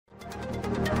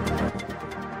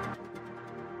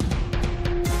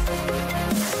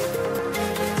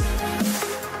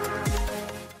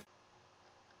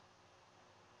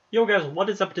Yo guys, what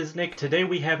is up? It is Nick. Today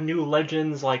we have new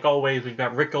legends, like always. We've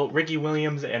got Ricky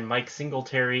Williams and Mike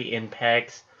Singletary in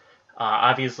packs.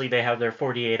 Obviously they have their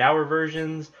 48-hour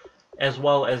versions, as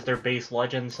well as their base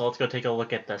legends, so let's go take a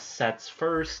look at the sets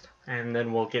first, and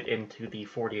then we'll get into the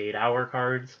 48-hour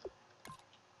cards.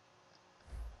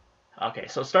 Okay,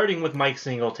 so starting with Mike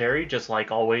Singletary, just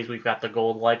like always, we've got the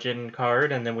gold legend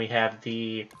card, and then we have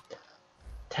the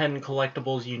 10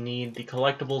 collectibles you need. The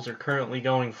collectibles are currently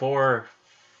going for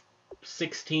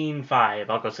 16.5.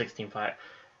 I'll go 16.5.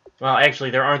 Well, actually,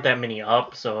 there aren't that many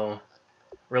up, so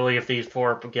really, if these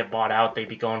four get bought out, they'd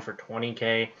be going for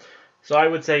 20k. So I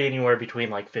would say anywhere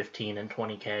between like 15 and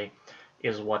 20k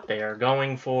is what they are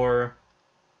going for.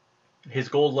 His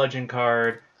gold legend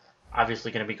card,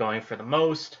 obviously going to be going for the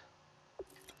most.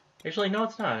 Actually, no,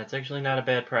 it's not. It's actually not a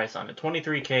bad price on it.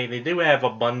 23k. They do have a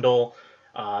bundle.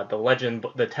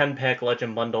 The 10-pack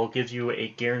legend bundle gives you a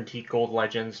guaranteed gold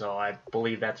legend, so I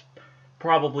believe that's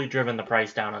probably driven the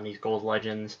price down on these gold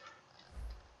legends.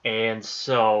 And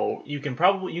so you can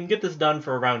get this done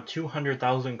for around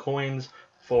 200,000 coins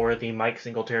for the Mike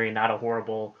Singletary. Not a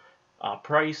horrible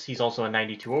price. He's also a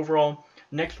 92 overall.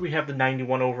 Next we have the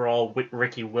 91 overall with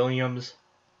Ricky Williams,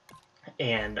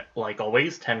 and like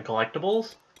always, 10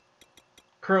 collectibles.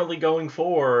 Currently going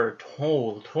for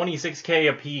 26k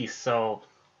a piece. So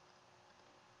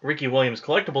Ricky Williams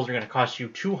collectibles are going to cost you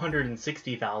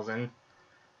 260,000.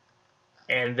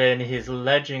 And then his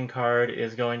legend card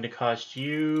is going to cost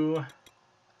you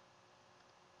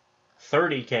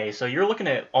 30k. So you're looking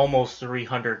at almost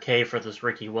 300k for this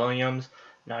Ricky Williams.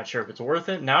 Not sure if it's worth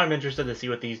it. Now I'm interested to see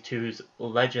what these two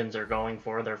legends are going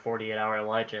for. Their 48-hour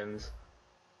legends.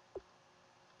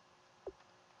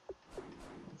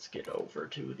 Let's get over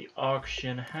to the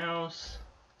auction house.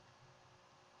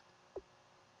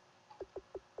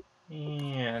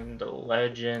 And the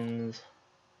legends.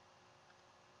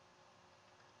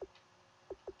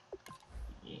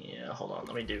 Yeah, hold on.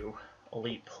 Let me do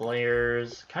elite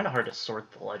players. Kind of hard to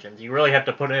sort the legends. You really have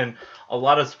to put in a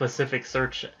lot of specific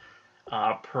search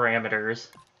parameters.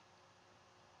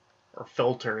 Or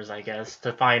filters, I guess,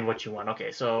 to find what you want.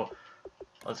 Okay, so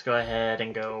let's go ahead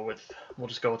and we'll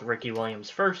just go with Ricky Williams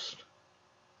first.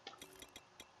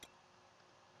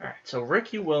 Alright, so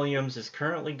Ricky Williams is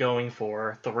currently going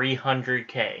for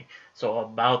 300k. So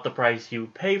about the price you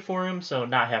pay for him, so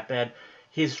not half bad.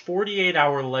 His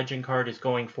 48-hour legend card is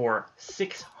going for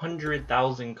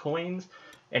 600,000 coins,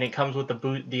 and it comes with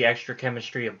the extra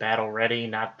chemistry of Battle Ready,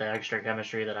 not the extra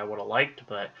chemistry that I would have liked,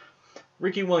 but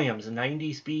Ricky Williams,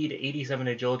 90 speed, 87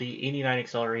 agility, 89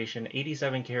 acceleration,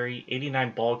 87 carry,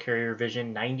 89 ball carrier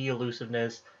vision, 90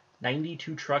 elusiveness,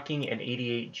 92 trucking, and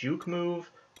 88 juke move.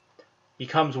 He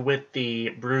comes with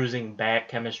the bruising back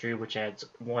chemistry, which adds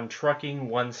 1 trucking,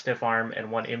 1 stiff arm,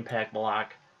 and 1 impact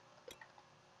block.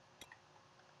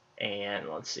 And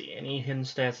let's see, any hidden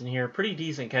stats in here? Pretty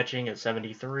decent catching at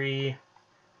 73.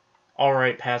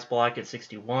 Alright pass block at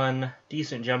 61.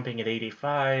 Decent jumping at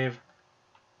 85.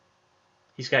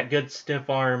 He's got good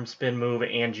stiff arm, spin move,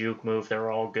 and juke move.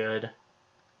 They're all good.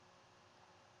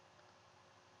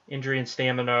 Injury and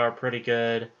stamina are pretty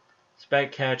good.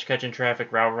 Spec catch, catching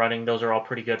traffic, route running, those are all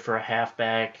pretty good for a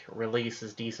halfback. Release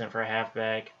is decent for a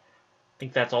halfback. I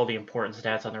think that's all the important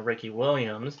stats on the Ricky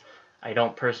Williams. I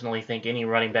don't personally think any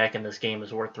running back in this game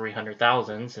is worth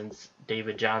 300,000, since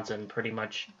David Johnson pretty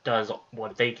much does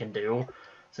what they can do,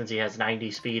 since he has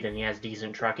 90 speed and he has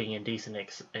decent trucking and decent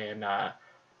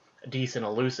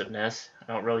elusiveness. I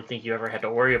don't really think you ever had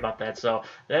to worry about that. So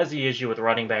that's the issue with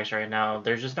running backs right now.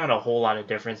 There's just not a whole lot of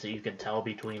difference that you can tell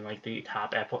between like the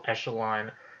top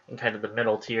echelon and kind of the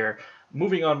middle tier.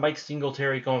 Moving on, Mike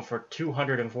Singletary going for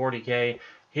 240k.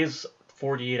 His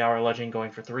 48-hour legend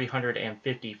going for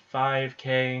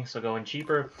 355k, so going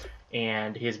cheaper.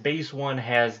 And his base one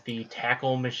has the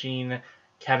tackle machine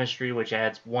chemistry, which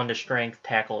adds 1 to strength,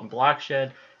 tackle, and block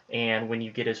shed. And when you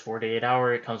get his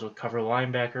 48-hour, it comes with cover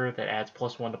linebacker that adds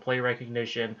 +1 to play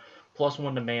recognition,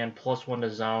 +1 to man, +1 to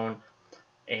zone,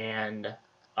 and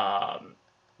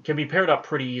can be paired up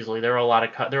pretty easily. There are a lot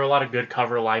of good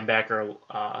cover linebacker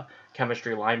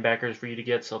chemistry linebackers for you to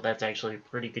get, so that's actually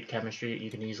pretty good chemistry that you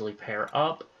can easily pair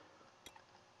up.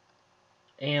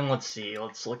 And let's see,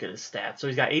 let's look at his stats. So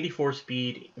he's got 84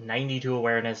 speed, 92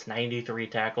 awareness, 93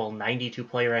 tackle, 92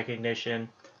 play recognition,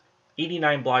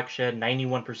 89 block shed,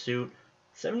 91 pursuit,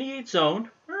 78 zone.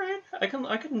 All right, I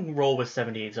can roll with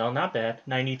 78 zone, not bad.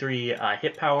 93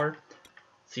 hit power.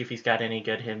 See if he's got any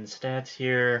good hidden stats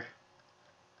here.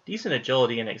 Decent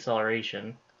agility and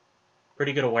acceleration.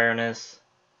 Pretty good awareness.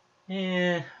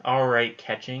 All right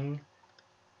catching.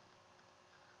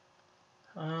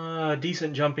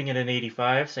 Decent jumping at an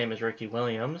 85, same as Ricky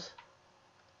Williams.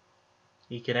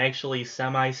 He can actually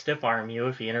semi-stiff arm you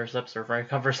if he intercepts or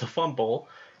recovers a fumble.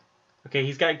 Okay,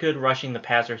 he's got good rushing the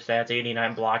passer stats,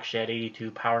 89 block shed,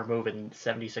 82 power move, and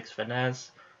 76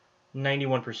 finesse.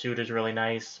 91 pursuit is really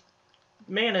nice.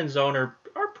 Man and zone are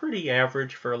pretty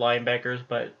average for linebackers,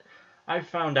 but I've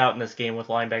found out in this game with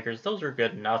linebackers, those are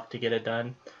good enough to get it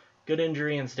done. Good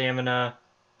injury and stamina,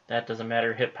 that doesn't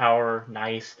matter. Hit power,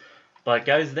 nice. But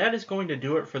guys, that is going to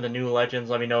do it for the new Legends.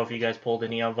 Let me know if you guys pulled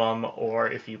any of them,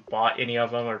 or if you bought any of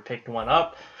them, or picked one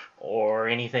up, or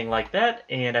anything like that.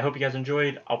 And I hope you guys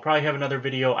enjoyed. I'll probably have another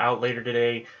video out later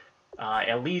today.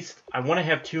 At least, I want to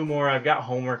have 2 more. I've got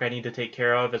homework I need to take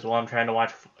care of as well. I'm trying to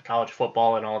watch college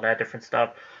football and all that different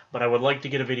stuff. But I would like to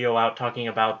get a video out talking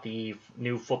about the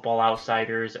new Football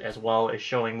Outsiders, as well as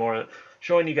showing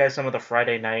you guys some of the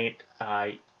Friday night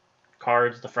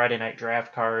cards, the Friday night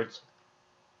draft cards,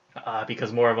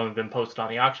 because more of them have been posted on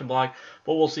the auction block.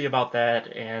 But we'll see about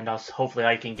that, and hopefully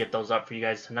I can get those up for you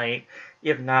guys tonight.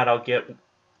 If not, I'll get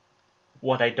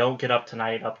what I don't get up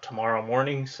tonight up tomorrow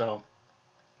morning. So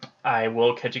I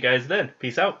will catch you guys then.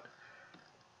 Peace out.